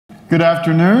Good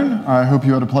afternoon. I hope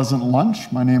you had a pleasant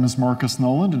lunch. My name is Marcus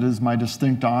Noland. It is my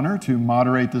distinct honor to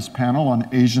moderate this panel on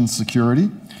Asian security.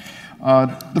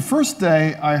 The first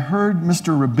day, I heard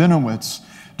Mr. Rabinowitz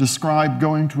describe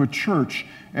going to a church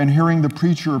and hearing the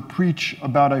preacher preach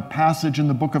about a passage in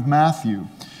the book of Matthew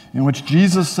in which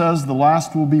Jesus says the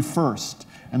last will be first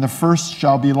and the first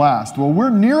shall be last. Well, we're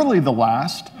nearly the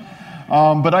last,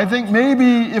 but I think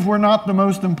maybe if we're not the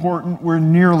most important, we're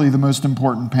nearly the most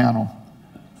important panel.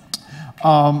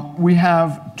 We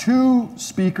have two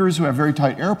speakers who have very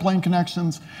tight airplane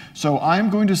connections, so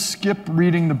I'm going to skip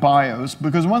reading the bios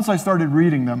because once I started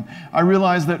reading them, I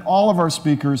realized that all of our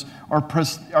speakers are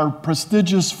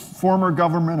prestigious former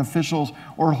government officials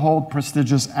or hold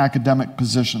prestigious academic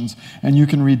positions, and you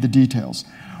can read the details.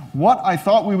 What I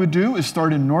thought we would do is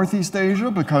start in Northeast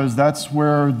Asia because that's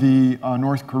where the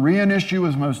North Korean issue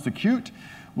is most acute.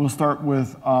 We'll start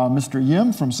with Mr.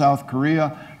 Yim from South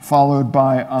Korea, followed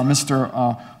by Mr.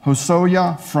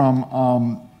 Hosoya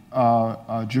from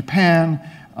Japan,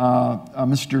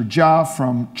 Mr. Jia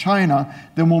from China.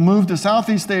 Then we'll move to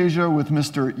Southeast Asia with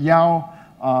Mr. Yao,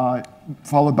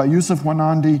 followed by Yusuf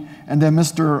Wanandi, and then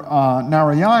Mr.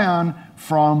 Narayan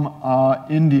from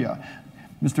India.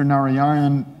 Mr.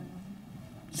 Narayan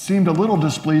seemed a little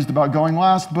displeased about going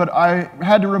last, but I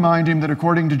had to remind him that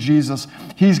according to Jesus,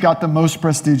 he's got the most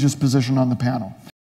prestigious position on the panel.